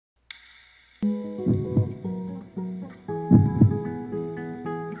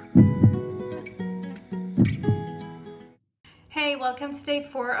welcome to day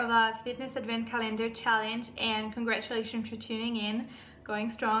 4 of our fitness advent calendar challenge, and congratulations for tuning in. Going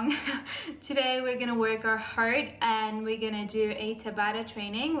strong. Today we're gonna work our heart and we're gonna do a Tabata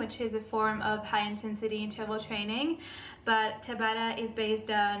training, which is a form of high intensity interval training. But Tabata is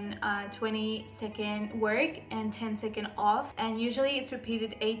based on 20-second work and 10-second off, and usually it's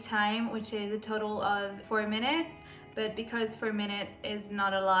repeated 8 times, which is a total of 4 minutes. But because 4 minutes is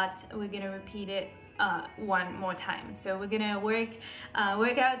not a lot, we're gonna repeat it one more time. So we're gonna work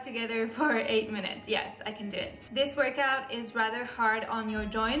out together for 8 minutes. Yes, I can do it. This workout is rather hard on your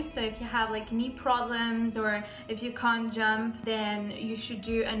joints, so if you have like knee problems or if you can't jump, then you should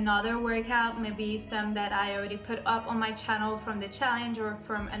do another workout, maybe some that I already put up on my channel from the challenge or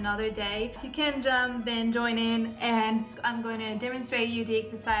from another day. If you can jump, then join in, and I'm going to demonstrate you the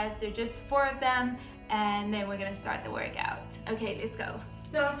exercise. There are just 4 of them, and then we're gonna start the workout. Okay, let's go.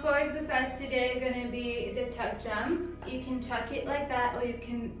 So our 4 exercises today are going to be the tuck jump. You can tuck it like that, or you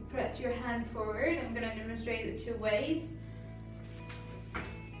can press your hand forward. I'm going to demonstrate the 2 ways.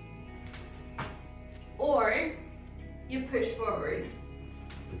 Or you push forward.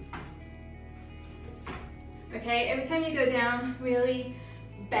 Okay, every time you go down, really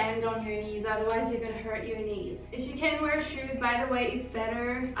bend on your knees, otherwise you're gonna hurt your knees. If you can wear shoes, by the way, it's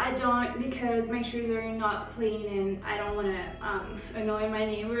better. I don't, because my shoes are not clean and I don't want to annoy my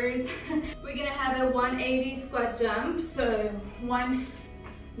neighbors. We're gonna have a 180 squat jump. So 1,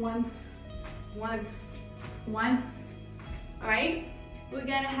 1, 1, 1. All right. We're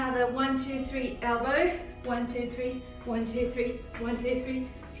gonna have a 1, 2, 3 elbow. 1, 2, 3, 1, 2, 3, 1, 2, 3.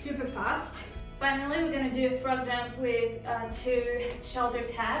 Super fast. Finally, we're going to do a frog jump with 2 shoulder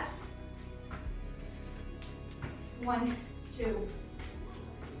taps. 1, 2.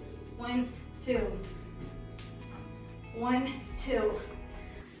 1, 2. 1, 2.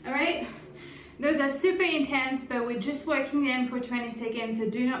 All right? Those are super intense, but we're just working them for 20 seconds, so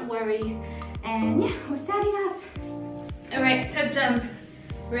do not worry. And yeah, we're starting off. All right, tuck jump.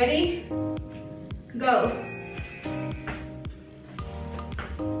 Ready? Go.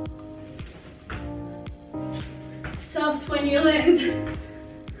 Soft when you land.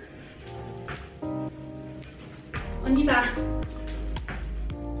 On y va.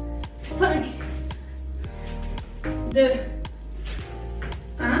 5, 2,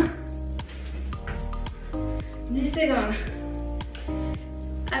 1. 10 secondes.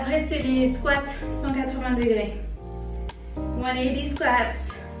 Après, c'est les squats 180 degrés. 180 squats.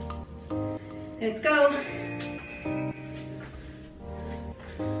 Let's go.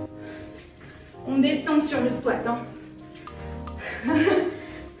 On descend sur le squat, hein.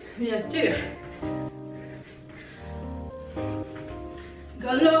 Bien sûr.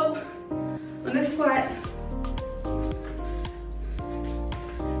 Go low on the squat.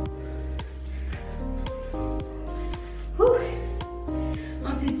 Ouh.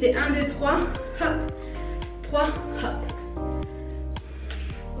 Ensuite c'est 1, 2, 3, hop, 3, hop.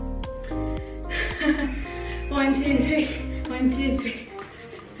 1, 2, 3, 1, 2, 3,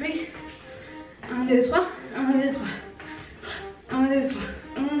 3. 1, 2, 3, 1, 2, 3. 1, 2, 3.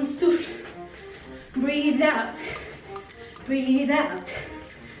 On souffle. Breathe out. Breathe out.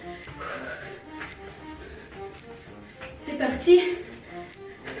 C'est parti.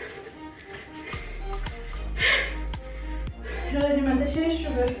 J'aurais dû m'attacher les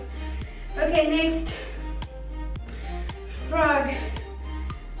cheveux. Okay, next. Frog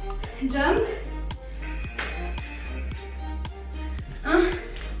jump. 1,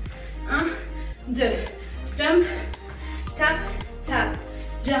 1, 2. Jump. Tap, tap,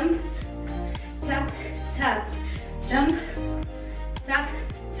 jump, tap, tap, jump, tap,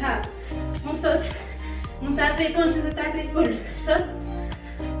 tap. On saute, on tape épaule, je tape épaule, saute,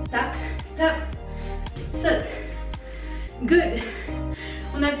 tap, tap, saute. Good.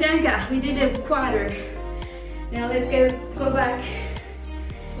 On a fait un quart. We did a quarter. Now let's go back.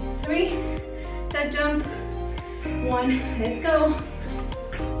 3, tap jump, 1, let's go.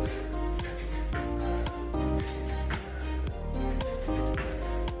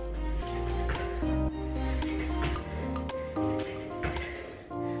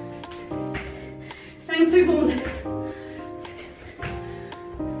 Secondes.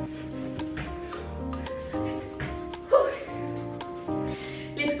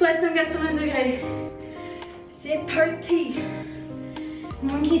 Les squats 180 degrés. C'est parti.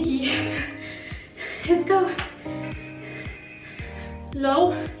 Mon kiki. Let's go.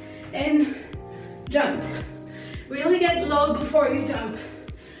 Low and jump. Really get low before you jump.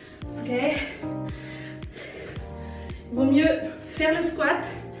 Ok. Vaut mieux faire le squat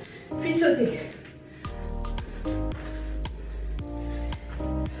puis sauter.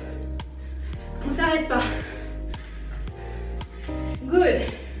 On s'arrête pas.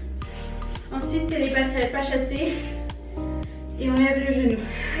 Good. Ensuite, c'est les pas chassés. Et on lève le genou.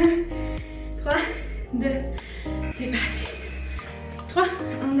 3, 2, c'est parti. 3,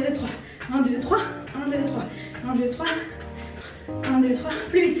 1, 2, 3. 1, 2, 3. 1, 2, 3. 1, 2, 3. 1, 2, 3.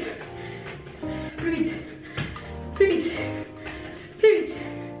 Plus vite. Plus vite. Plus vite. Plus vite.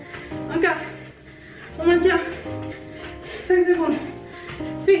 Encore. On maintient. 5 secondes.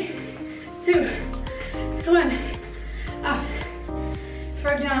 3, 2, 1. Off.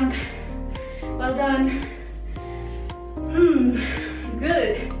 Frog jump. Well done.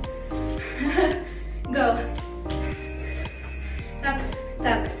 Good. Go. Tap,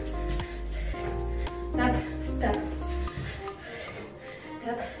 tap. Tap, tap.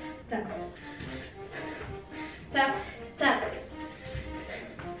 Tap, tap. Tap, tap.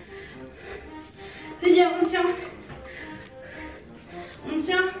 C'est bien, on tient. On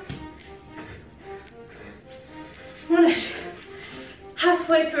tient. On lâche.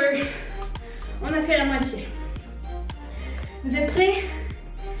 Halfway through. On a fait la moitié. Vous êtes prêts?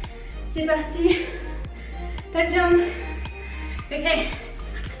 C'est parti. Back jump. Ok.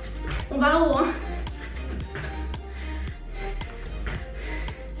 On va en haut, hein.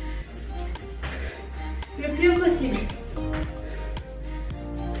 Le plus haut possible.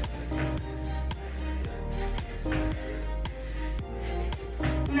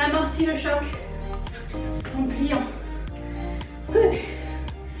 On amortit le choc en pliant. Good.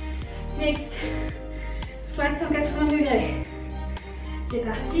 Next. Squat 180 degrés. C'est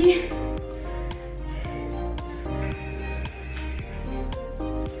parti.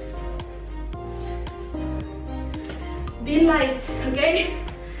 Be light, okay?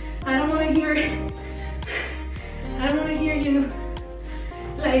 I don't want to hear you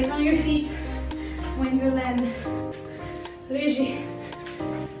light on your feet when you land. Léger.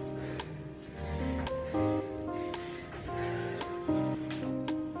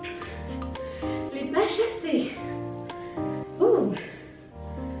 Les pas chassés. Ouh.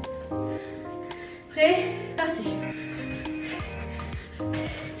 Prêt? Parti.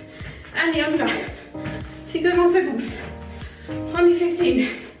 Allez, on y va. C'est que 20 secondes. 20, 15.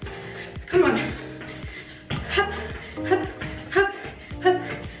 Come on. Hop, hop, hop, hop,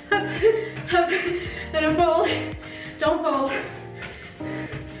 hop, hop. And fall. Don't fall.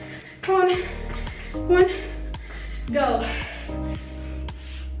 Come on. 1. Go.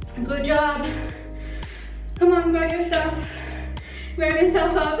 Good job. Come on, grab yourself. Grab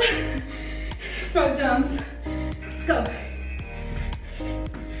yourself up. Frog jumps. Let's go.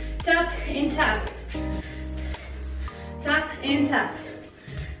 Tap and tap. Tap and tap.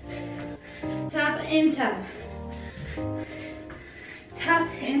 Tap and tap. Tap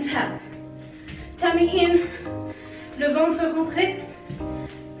and tap. Tummy in. Le ventre rentré.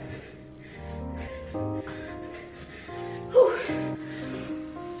 Whew.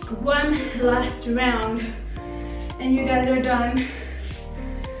 One last round. And you guys are done.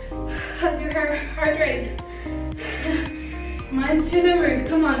 How's your heart rate? Mine's to the roof.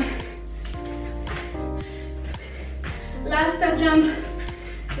 Come on. Last step jump.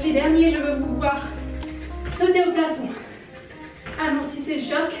 Les derniers, je veux vous voir sauter au plafond. Amortissez le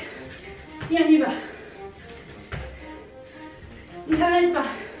choc. Et on y va. On ne s'arrête pas.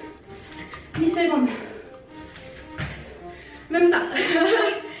 10 secondes. Même pas.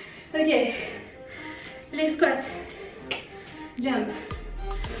 Ok. Les squats. Jump.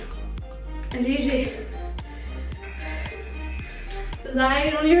 Léger.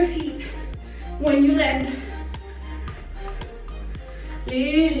 Light on your feet when you land.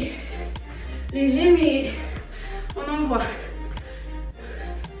 Léger. Léger, mais on envoie.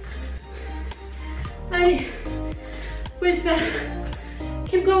 Allez. Vous pouvez le faire.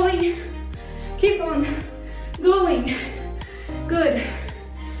 Keep going. Keep on going. Good.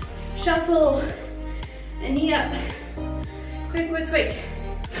 Shuffle. And knee up. Quick, quick, quick.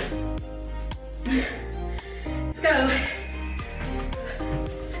 Let's go.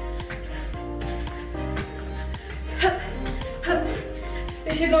 Hup, hup.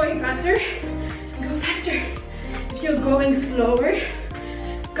 If you're going faster, go faster. If you're going slower,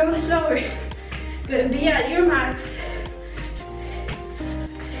 go slower. But be at your max.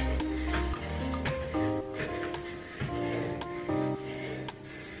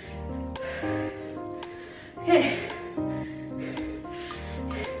 Okay.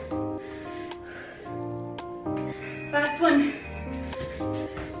 Last one.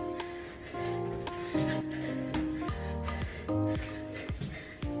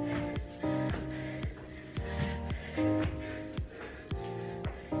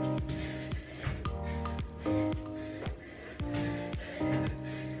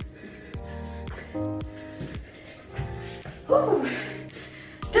 Woo.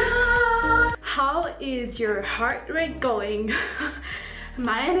 is your heart rate going?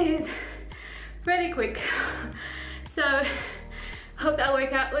 Mine is pretty quick. So hope that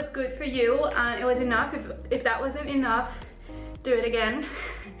workout was good for you. It was enough. If that wasn't enough, do it again.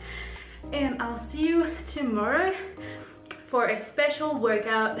 And I'll see you tomorrow for a special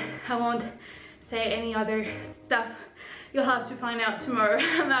workout. I won't say any other stuff. You'll have to find out tomorrow.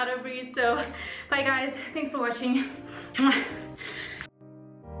 I'm out of breath, so bye guys. Thanks for watching.